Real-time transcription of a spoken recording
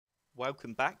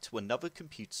welcome back to another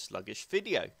Computer Sluggish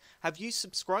video. Have you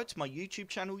subscribed to my YouTube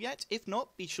channel yet? If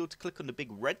not, be sure to click on the big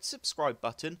red subscribe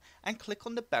button and click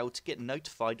on the bell to get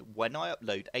notified when I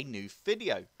upload a new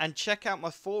video. And check out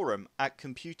my forum at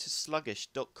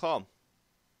computersluggish.com.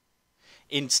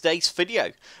 In today's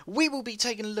video, we will be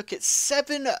taking a look at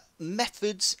 7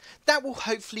 methods that will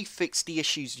hopefully fix the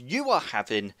issues you are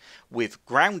having with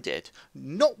Grounded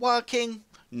not working,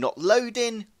 not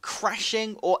loading,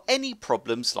 crashing, or any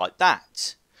problems like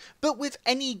that. But with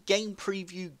any game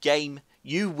preview game,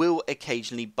 you will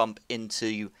occasionally bump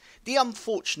into the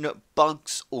unfortunate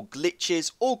bugs or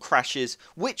glitches or crashes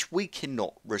which we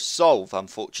cannot resolve,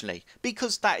 unfortunately,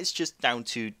 because that is just down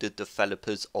to the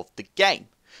developers of the game.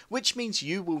 Which means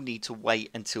you will need to wait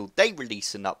until they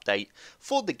release an update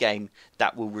for the game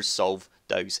that will resolve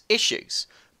those issues.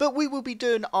 But we will be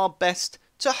doing our best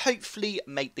to hopefully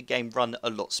make the game run a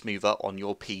lot smoother on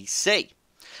your PC.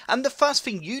 And the first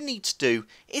thing you need to do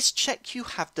is check you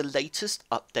have the latest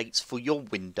updates for your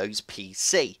Windows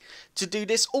PC. To do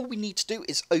this, all we need to do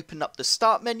is open up the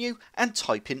start menu and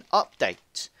type in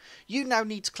update. You now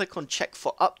need to click on check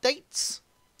for updates.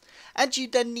 And you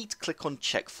then need to click on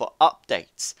check for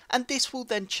updates, and this will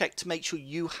then check to make sure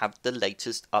you have the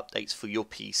latest updates for your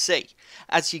PC.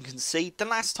 As you can see, the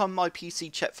last time my PC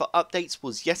checked for updates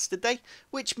was yesterday,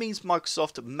 which means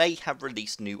Microsoft may have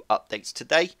released new updates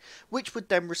today, which would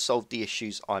then resolve the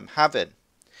issues I'm having.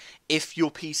 If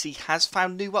your PC has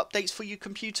found new updates for your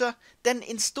computer, then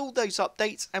install those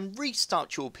updates and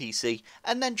restart your PC,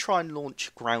 and then try and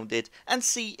launch Grounded and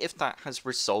see if that has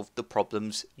resolved the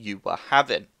problems you were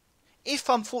having. If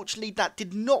unfortunately that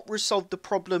did not resolve the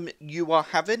problem you are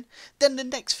having, then the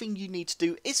next thing you need to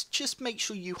do is just make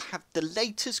sure you have the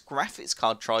latest graphics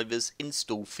card drivers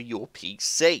installed for your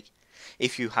PC.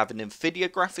 If you have an Nvidia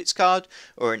graphics card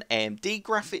or an AMD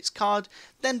graphics card,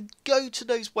 then go to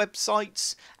those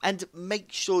websites and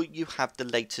make sure you have the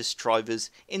latest drivers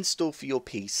installed for your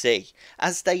PC,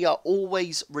 as they are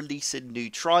always releasing new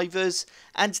drivers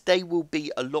and they will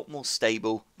be a lot more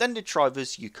stable than the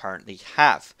drivers you currently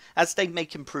have, as they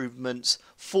make improvements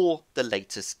for the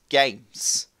latest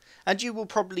games. And you will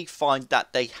probably find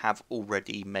that they have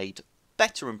already made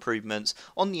better improvements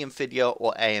on the Nvidia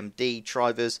or AMD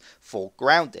drivers for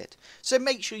Grounded. So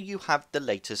make sure you have the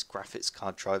latest graphics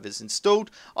card drivers installed.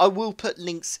 I will put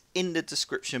links in the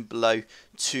description below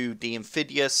to the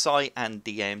Nvidia site and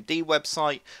the AMD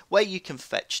website where you can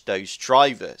fetch those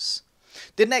drivers.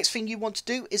 The next thing you want to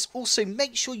do is also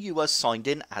make sure you are signed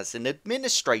in as an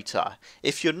administrator.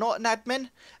 If you're not an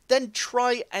admin, then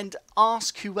try and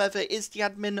ask whoever is the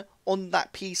admin on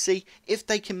that PC if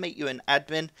they can make you an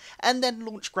admin, and then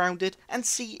launch Grounded and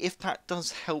see if that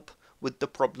does help with the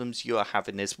problems you are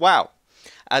having as well.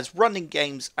 As running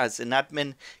games as an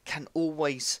admin can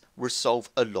always resolve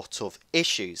a lot of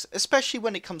issues, especially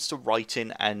when it comes to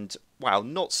writing and, well,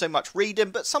 not so much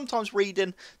reading, but sometimes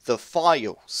reading the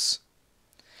files.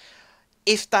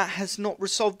 If that has not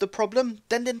resolved the problem,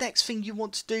 then the next thing you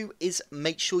want to do is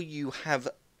make sure you have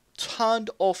turned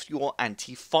off your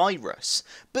antivirus.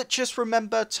 But just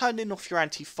remember, turning off your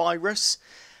antivirus,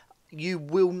 you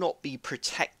will not be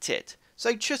protected.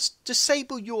 So just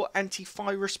disable your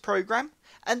antivirus program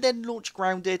and then launch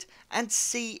Grounded and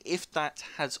see if that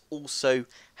has also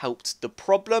helped the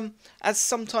problem, as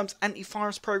sometimes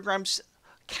antivirus programs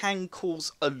can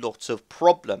cause a lot of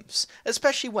problems,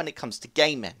 especially when it comes to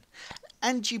gaming.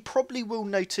 And you probably will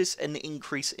notice an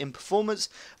increase in performance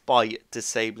by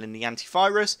disabling the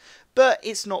antivirus, but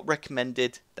it's not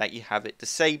recommended that you have it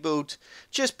disabled,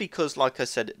 just because, like I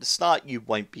said at the start, you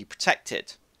won't be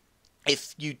protected.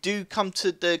 If you do come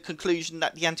to the conclusion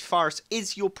that the antivirus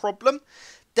is your problem,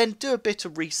 then do a bit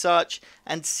of research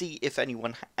and see if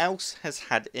anyone else has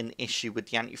had an issue with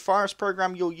the antivirus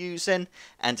program you're using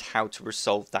and how to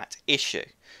resolve that issue.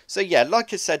 So yeah,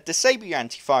 like I said, disable your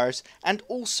antivirus and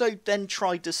also then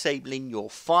try disabling your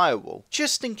firewall,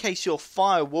 just in case your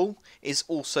firewall is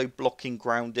also blocking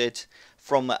Grounded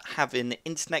from having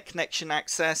internet connection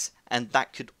access, and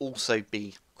that could also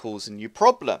be causing you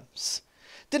problems.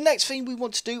 The next thing we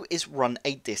want to do is run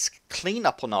a disk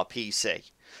cleanup on our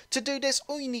PC. To do this,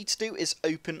 all you need to do is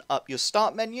open up your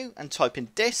start menu and type in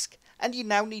disk, and you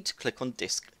now need to click on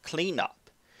disk cleanup.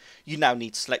 You now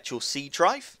need to select your C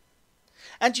drive,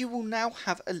 and you will now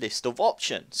have a list of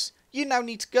options. You now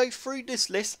need to go through this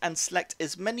list and select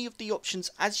as many of the options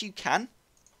as you can.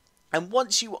 And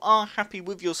once you are happy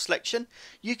with your selection,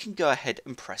 you can go ahead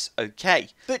and press OK.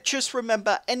 But just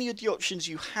remember, any of the options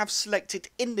you have selected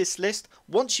in this list,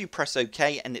 once you press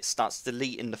OK and it starts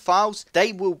deleting the files,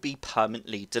 they will be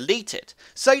permanently deleted.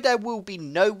 So there will be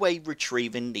no way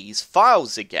retrieving these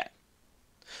files again.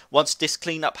 Once this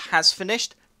cleanup has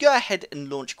finished, go ahead and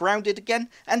launch Grounded again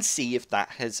and see if that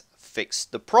has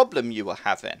fixed the problem you were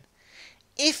having.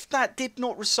 If that did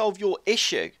not resolve your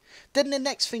issue, then the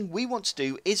next thing we want to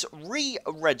do is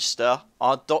re-register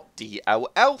our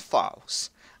 .dll files,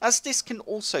 as this can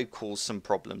also cause some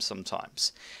problems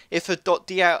sometimes. If a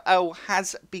 .dll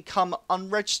has become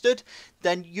unregistered,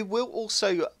 then you will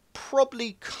also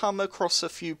probably come across a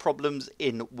few problems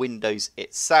in Windows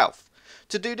itself.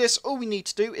 To do this, all we need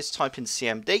to do is type in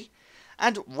cmd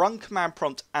and run command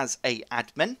prompt as a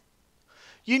admin.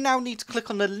 You now need to click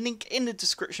on the link in the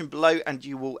description below and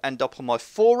you will end up on my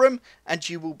forum and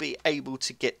you will be able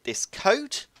to get this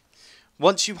code.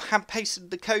 Once you have pasted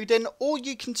the code in, or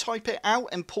you can type it out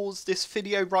and pause this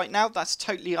video right now, that's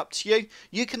totally up to you.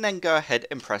 You can then go ahead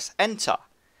and press enter.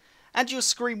 And your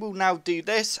screen will now do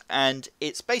this, and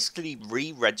it's basically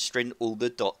re-registering all the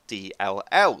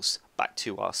 .dlls back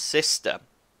to our system.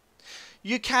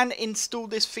 You can install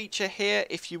this feature here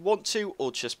if you want to,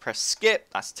 or just press skip,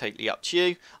 that's totally up to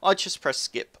you. I just press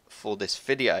skip for this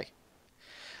video.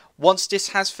 Once this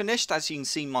has finished, as you can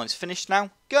see mine's finished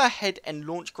now, go ahead and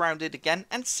launch Grounded again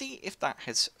and see if that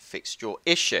has fixed your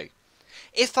issue.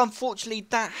 If unfortunately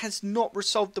that has not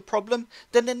resolved the problem,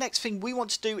 then the next thing we want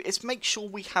to do is make sure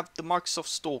we have the Microsoft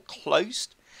Store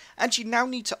closed, and you now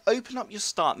need to open up your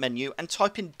start menu and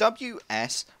type in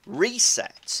ws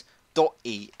reset.exe.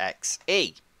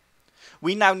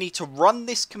 We now need to run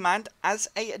this command as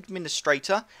an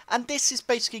administrator, and this is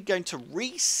basically going to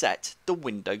reset the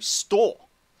Windows Store.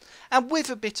 And with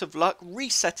a bit of luck,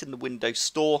 resetting the Windows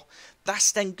Store,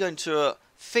 that's then going to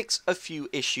fix a few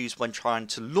issues when trying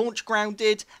to launch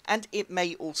Grounded, and it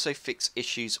may also fix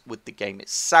issues with the game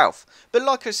itself. But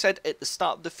like I said at the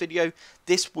start of the video,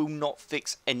 this will not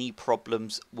fix any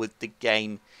problems with the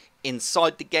game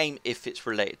inside the game if it's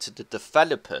related to the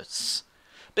developers.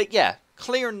 But yeah,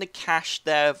 clearing the cache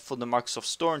there for the Microsoft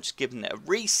Store and just giving it a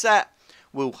reset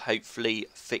will hopefully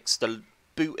fix the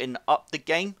booting up the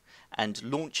game and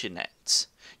launching it.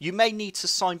 You may need to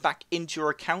sign back into your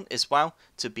account as well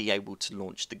to be able to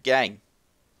launch the game.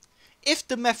 If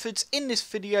the methods in this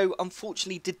video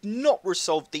unfortunately did not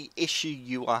resolve the issue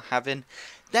you are having,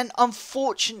 then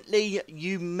unfortunately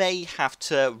you may have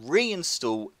to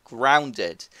reinstall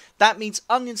Grounded. That means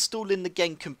uninstalling the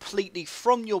game completely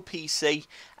from your PC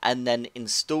and then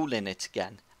installing it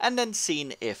again, and then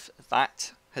seeing if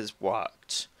that has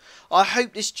worked. I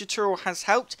hope this tutorial has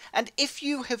helped, and if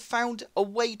you have found a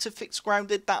way to fix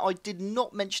Grounded that I did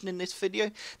not mention in this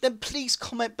video, then please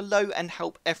comment below and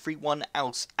help everyone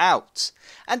else out.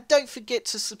 And don't forget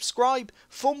to subscribe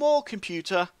for more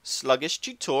computer sluggish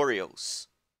tutorials.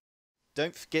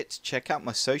 Don't forget to check out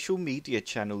my social media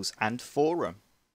channels and forum.